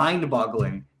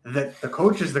mind-boggling that the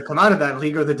coaches that come out of that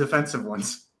league are the defensive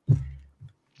ones.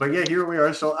 But yeah, here we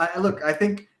are. So I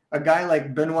think a guy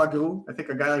like Benoit Gros, I think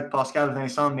a guy like Pascal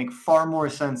Vincent make far more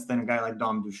sense than a guy like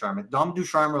Dom Ducharme. Dom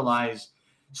Ducharme relies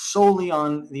solely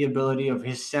on the ability of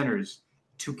his centers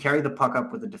to carry the puck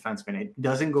up with the defenseman. It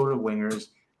doesn't go to wingers,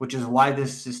 which is why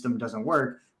this system doesn't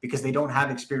work, because they don't have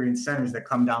experienced centers that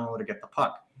come down low to get the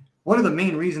puck. One of the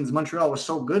main reasons Montreal was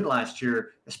so good last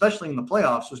year, especially in the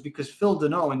playoffs, was because Phil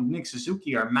Deneau and Nick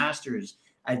Suzuki are masters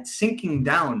at sinking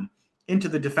down into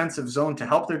the defensive zone to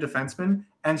help their defensemen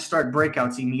and start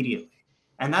breakouts immediately.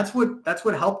 And that's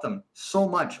what helped them so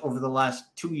much over the last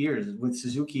 2 years with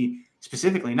Suzuki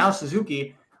specifically. Now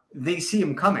Suzuki, they see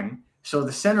him coming, so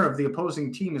the center of the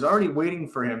opposing team is already waiting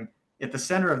for him at the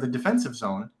center of the defensive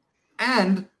zone,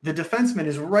 and the defenseman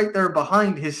is right there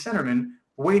behind his centerman,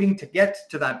 waiting to get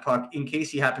to that puck in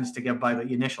case he happens to get by the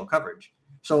initial coverage.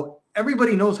 So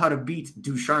everybody knows how to beat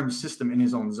Ducharme's system in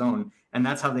his own zone, and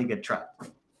that's how they get trapped.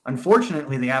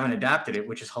 Unfortunately, they haven't adapted it,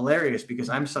 which is hilarious, because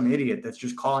I'm some idiot that's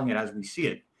just calling it as we see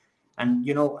it. And,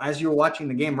 as you're watching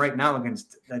the game right now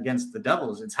against the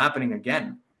Devils, it's happening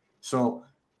again. So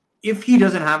if he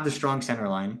doesn't have the strong center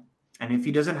line, and if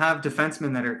he doesn't have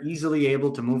defensemen that are easily able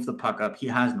to move the puck up, he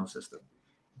has no system.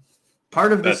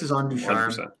 Part of this is on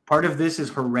Ducharme. 100%. Part of this is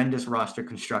horrendous roster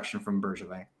construction from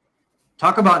Bergevin.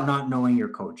 Talk about not knowing your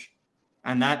coach.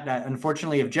 And that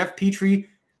unfortunately, if Jeff Petrie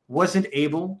wasn't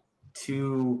able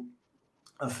to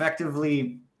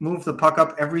effectively move the puck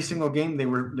up every single game, they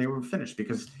were finished,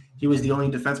 because he was the only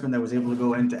defenseman that was able to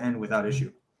go end to end without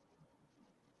issue.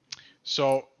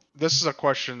 So this is a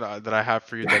question that I have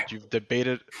for you that you've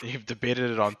debated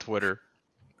it on Twitter,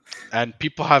 and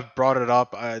people have brought it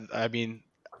up. I mean,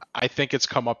 I think it's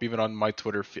come up even on my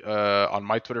Twitter feed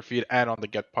and on the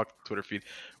Get Puck Twitter feed.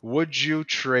 Would you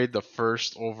trade the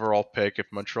first overall pick if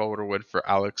Montreal were to win for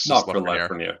Alex Not for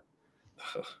Lafreniere?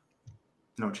 Lafreniere.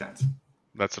 No chance.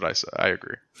 That's what I said. I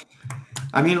agree.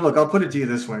 I mean, look, I'll put it to you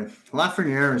this way.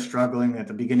 Lafreniere is struggling at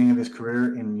the beginning of his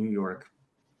career in New York.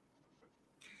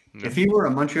 Yeah. If he were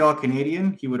a Montreal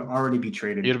Canadian, he would already be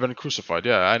traded. He'd have been crucified.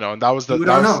 Yeah, I know. And that was the.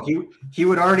 He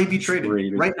would already be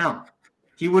traded right now.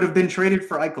 He would have been traded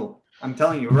for Eichel. I'm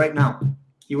telling you right now.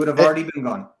 He would have already been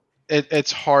gone.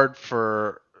 It's hard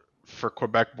for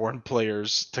Quebec-born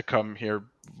players to come here.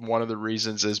 One of the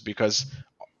reasons is because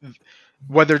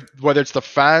whether it's the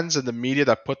fans and the media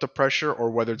that put the pressure,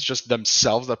 or whether it's just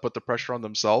themselves that put the pressure on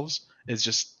themselves, is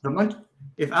just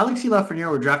if Alexis Lafreniere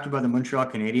were drafted by the Montreal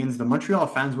Canadiens, the Montreal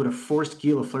fans would have forced Guy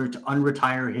Lafleur to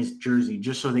unretire his jersey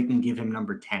just so they can give him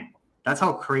number 10. That's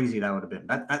how crazy that would have been.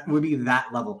 That would be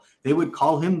that level. They would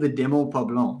call him the Demo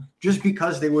Pablon just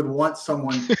because they would want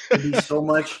someone to be so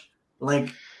much like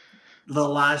the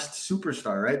last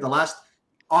superstar, right? The last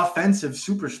offensive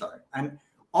superstar. And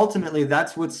ultimately,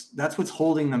 that's what's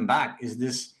holding them back, is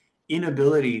this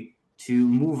inability to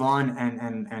move on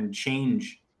and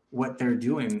change what they're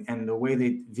doing and the way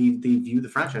they view the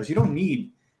franchise. You don't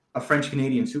need a French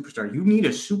Canadian superstar. You need a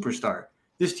superstar.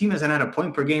 This team hasn't had a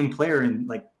point per game player in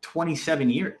like 27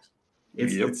 years.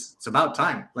 It's about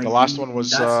time. Like the last one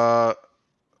was the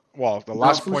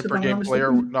last point per game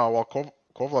player. No,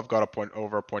 Kovalev got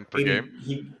over a point per game.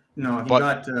 He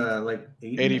got like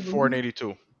 84 and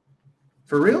 82.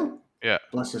 For real? Yeah.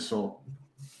 Bless his soul.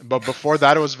 But before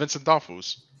that, it was Vincent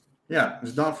Donfus. Yeah, it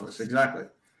was Donfus, exactly.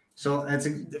 So it's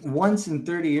once in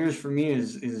 30 years for me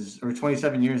is or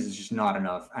 27 years is just not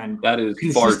enough. And that is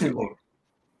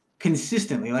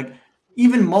consistently, like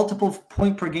even multiple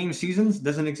point per game seasons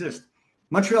doesn't exist.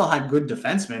 Montreal had good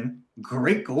defensemen,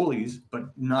 great goalies, but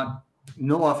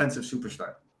no offensive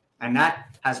superstar. And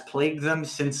that has plagued them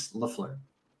since Lafleur,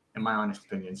 in my honest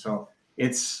opinion. So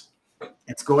it's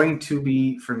going to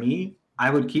be, for me, I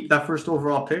would keep that first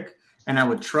overall pick, and I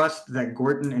would trust that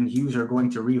Gorton and Hughes are going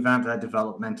to revamp that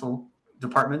developmental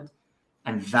department,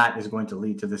 and that is going to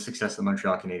lead to the success of the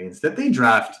Montreal Canadiens. That they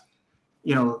draft,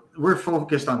 we're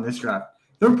focused on this draft.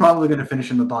 They're probably going to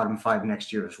finish in the bottom 5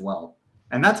 next year as well.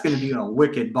 And that's going to be a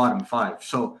wicked bottom 5.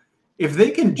 So if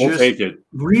they can just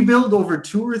rebuild over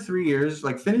 2 or 3 years,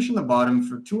 like finish in the bottom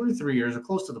for 2 or 3 years or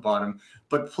close to the bottom,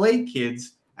 but play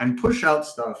kids and push out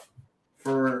stuff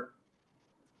for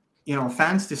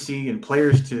fans to see and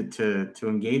players to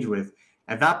engage with,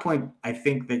 at that point, I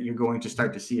think that you're going to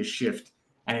start to see a shift,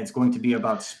 and it's going to be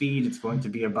about speed. It's going to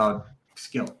be about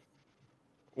skill.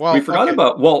 Well, we forgot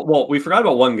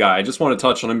about one guy. I just want to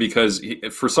touch on him because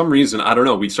for some reason, I don't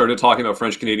know, we started talking about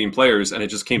French Canadian players and it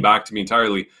just came back to me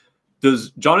entirely.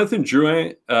 Does Jonathan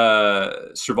Drouin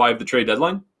survive the trade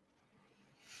deadline?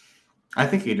 I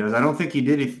think he does. I don't think he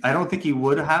did. I don't think he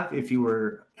would have if he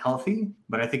were healthy,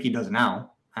 but I think he does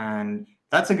now. And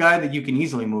that's a guy that you can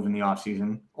easily move in the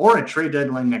offseason or a trade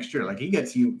deadline next year. Like he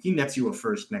nets you a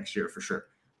first next year for sure.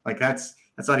 Like that's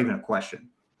not even a question.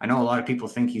 I know a lot of people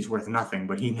think he's worth nothing,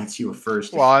 but he nets you a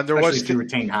first. Well, and if you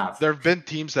retain half. There have been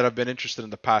teams that have been interested in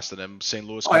the past in him. St.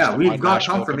 Louis. Oh yeah, we've got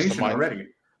confirmation already.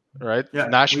 Right. Yeah,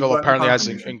 Nashville apparently has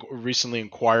recently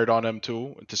inquired on him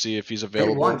too to see if he's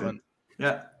available.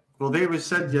 Yeah. Well, they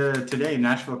said today.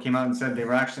 Nashville came out and said they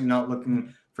were actually not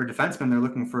looking for defensemen. They're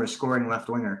looking for a scoring left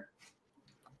winger.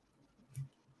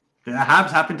 The Habs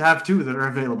happen to have 2 that are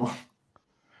available.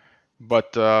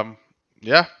 But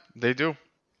yeah, they do.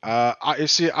 You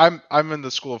see, I'm in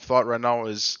the school of thought right now.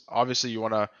 Is obviously you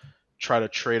want to try to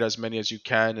trade as many as you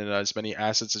can and as many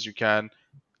assets as you can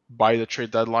by the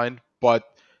trade deadline. But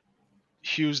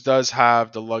Hughes does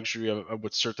have the luxury of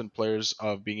with certain players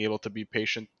of being able to be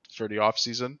patient for the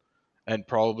offseason and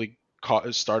probably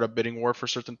start a bidding war for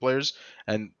certain players.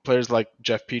 And players like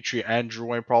Jeff Petrie and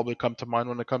Drouin probably come to mind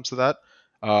when it comes to that.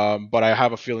 But I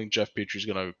have a feeling Jeff Petrie is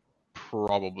going to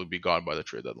probably be gone by the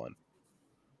trade deadline.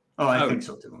 Oh, I think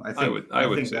so too. I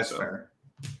think that's fair.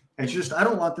 It's just I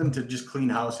don't want them to just clean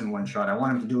house in one shot. I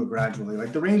want them to do it gradually.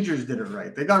 Like the Rangers did it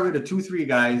right. They got rid of 2-3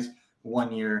 guys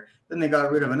 1 year, then they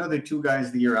got rid of another 2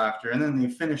 guys the year after, and then they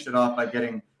finished it off by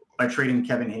trading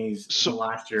Kevin Hayes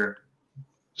last year.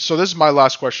 So this is my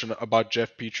last question about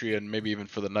Jeff Petrie and maybe even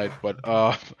for the night. But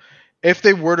if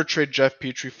they were to trade Jeff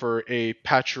Petrie for a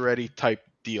Pacioretty type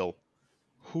deal,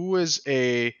 who is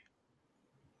a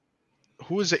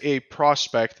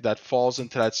prospect that falls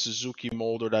into that Suzuki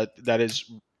mold or that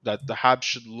the Habs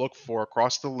should look for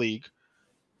across the league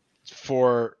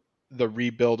for the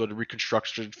rebuild or the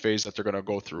reconstruction phase that they're going to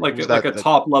go through? Like a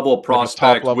top level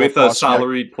prospect with a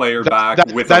salaried player back.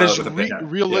 That is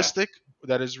realistic.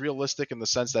 That is realistic in the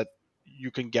sense that you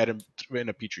can get him in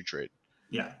a Petrie trade.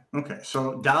 Yeah. Okay.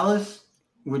 So Dallas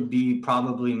would be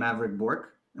probably Maverick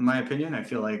Bourque, in my opinion. I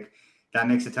feel like that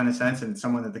makes a ton of sense, and it's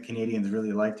someone that the Canadians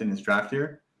really liked in his draft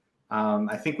year.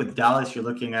 I think with Dallas, you're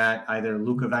looking at either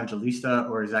Luke Evangelista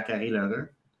or Zachary Lehrer,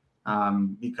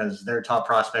 because their top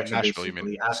prospects are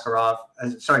basically Askarov.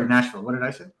 Nashville. What did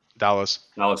I say? Dallas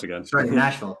again. Sorry,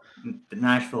 Nashville.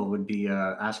 Nashville would be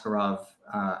Askarov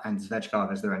and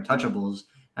Zvechkov as their untouchables,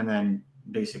 and then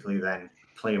basically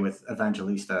play with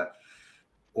Evangelista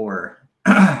or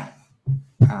why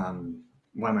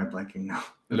am I blanking now?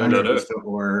 Evangelista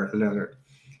or Lehrer.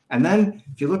 And then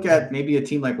if you look at maybe a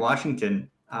team like Washington,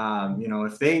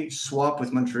 if they swap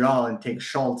with Montreal and take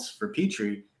Schultz for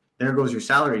Petrie, there goes your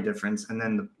salary difference, and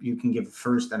then you can give a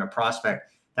first and a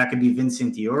prospect. That could be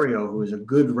Vincent Iorio, who is a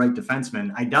good right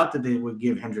defenseman. I doubt that they would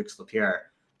give Hendrix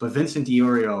Lapierre, but Vincent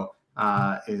Iorio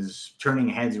is turning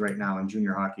heads right now in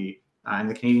junior hockey, and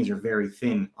the Canadians are very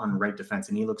thin on right defense,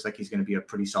 and he looks like he's going to be a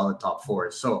pretty solid top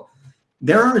 4. So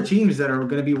there are teams that are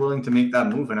going to be willing to make that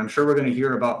move, and I'm sure we're going to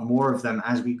hear about more of them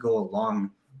as we go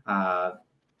along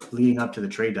leading up to the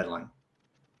trade deadline.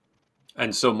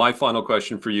 And so my final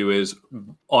question for you is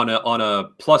on a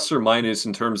plus or minus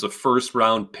in terms of first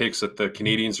round picks that the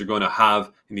Canadians are going to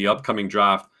have in the upcoming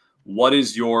draft. What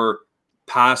is your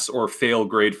pass or fail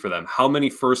grade for them? How many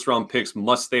first round picks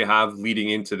must they have leading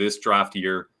into this draft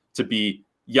year to be,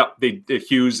 they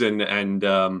Hughes and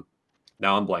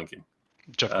now I'm blanking.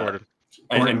 Jeff Gordon.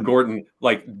 And Gordon,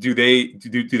 like, do they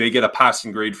get a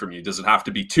passing grade from you? Does it have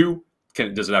to be 2?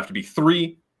 Does it have to be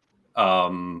 3? Where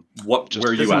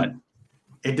are you at?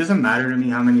 It doesn't matter to me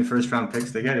how many first round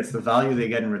picks they get. It's the value they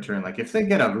get in return. Like if they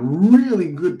get a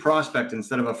really good prospect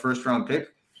instead of a first round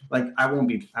pick, like I won't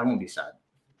be sad,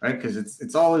 right? Because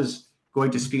it's always going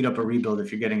to speed up a rebuild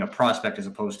if you're getting a prospect as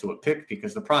opposed to a pick,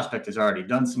 because the prospect has already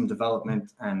done some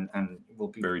development and will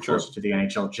be very close to the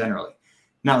NHL generally.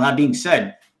 Now that being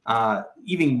said,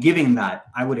 even giving that,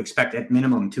 I would expect at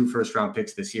minimum 2 first round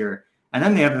picks this year. And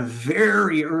then they have a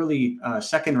very early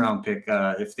second round pick.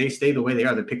 If they stay the way they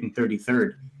are, they're picking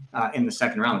 33rd in the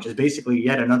second round, which is basically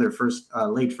yet another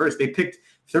late first. They picked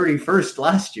 31st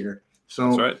last year.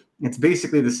 So It's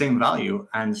basically the same value.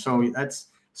 And so that's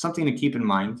something to keep in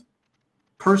mind.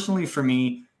 Personally, for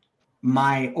me,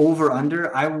 my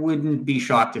over-under, I wouldn't be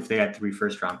shocked if they had 3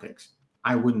 first round picks.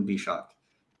 I wouldn't be shocked.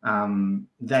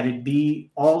 That it'd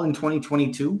be all in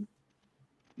 2022.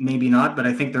 Maybe not, but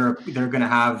I think they're going to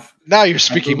have. Now you're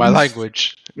speaking my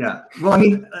language. Yeah. Well, I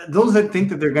mean, those that think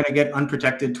that they're going to get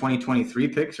unprotected 2023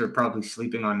 picks are probably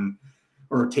sleeping on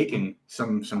or taking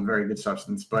some very good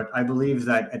substance. But I believe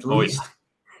that at least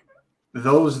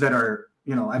those that are,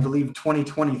 I believe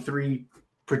 2023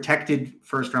 protected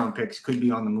first round picks could be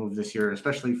on the move this year,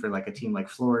 especially for like a team like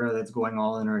Florida that's going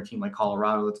all in or a team like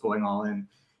Colorado that's going all in.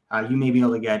 You may be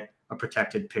able to get a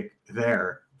protected pick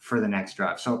there for the next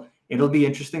draft. So it'll be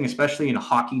interesting, especially in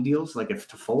hockey deals. Like if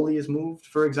Toffoli is moved,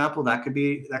 for example, that could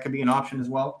be an option as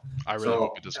well. I really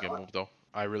hope it doesn't get moved, though.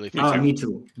 I really think me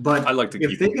too. But I like to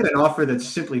if they get an offer that's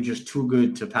simply just too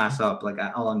good to pass up, like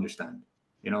I'll understand.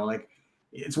 Like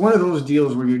it's one of those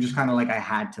deals where you're just kind of like, I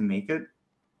had to make it.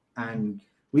 And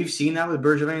we've seen that with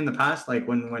Bergevin in the past, like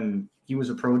when he was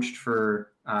approached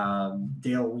for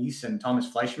Dale Weiss and Thomas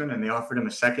Fleischmann, and they offered him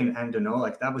a second and a no,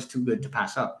 like that was too good to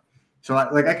pass up. So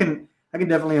I can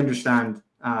definitely understand,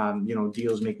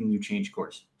 deals making you change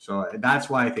course. So that's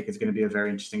why I think it's going to be a very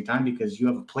interesting time, because you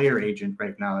have a player agent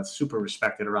right now that's super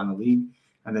respected around the league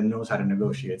and then knows how to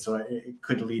negotiate. So it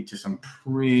could lead to some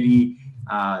pretty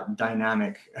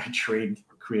dynamic trade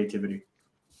creativity.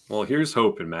 Well, here's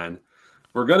hoping, man.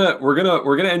 We're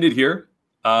gonna end it here.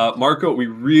 Marco, we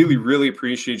really, really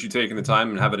appreciate you taking the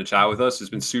time and having a chat with us. It's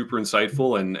been super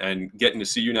insightful and getting to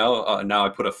see you now. Now I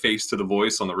put a face to the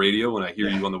voice on the radio when I hear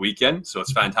you on the weekend. So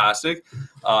it's fantastic.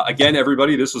 Again,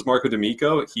 everybody, this was Marco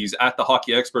D'Amico. He's at The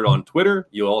Hockey Expert on Twitter.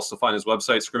 You'll also find his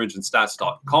website,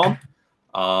 scrimmageandstats.com.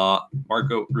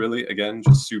 Marco, really, again,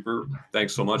 just super.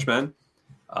 Thanks so much, man.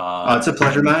 It's a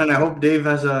pleasure, man, and I hope Dave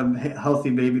has a healthy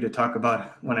baby to talk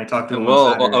about when I talk to him.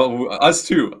 Well, us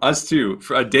too.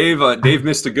 Dave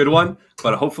missed a good one,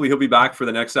 but hopefully he'll be back for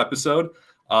the next episode.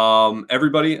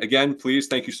 Everybody, again, please,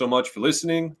 thank you so much for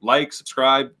listening. Like,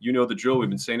 subscribe. You know the drill. We've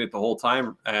been saying it the whole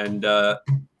time. And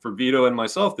for Vito and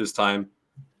myself this time,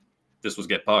 this was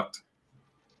Get Pucked.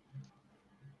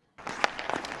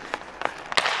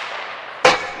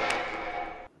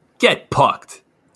 Get Pucked.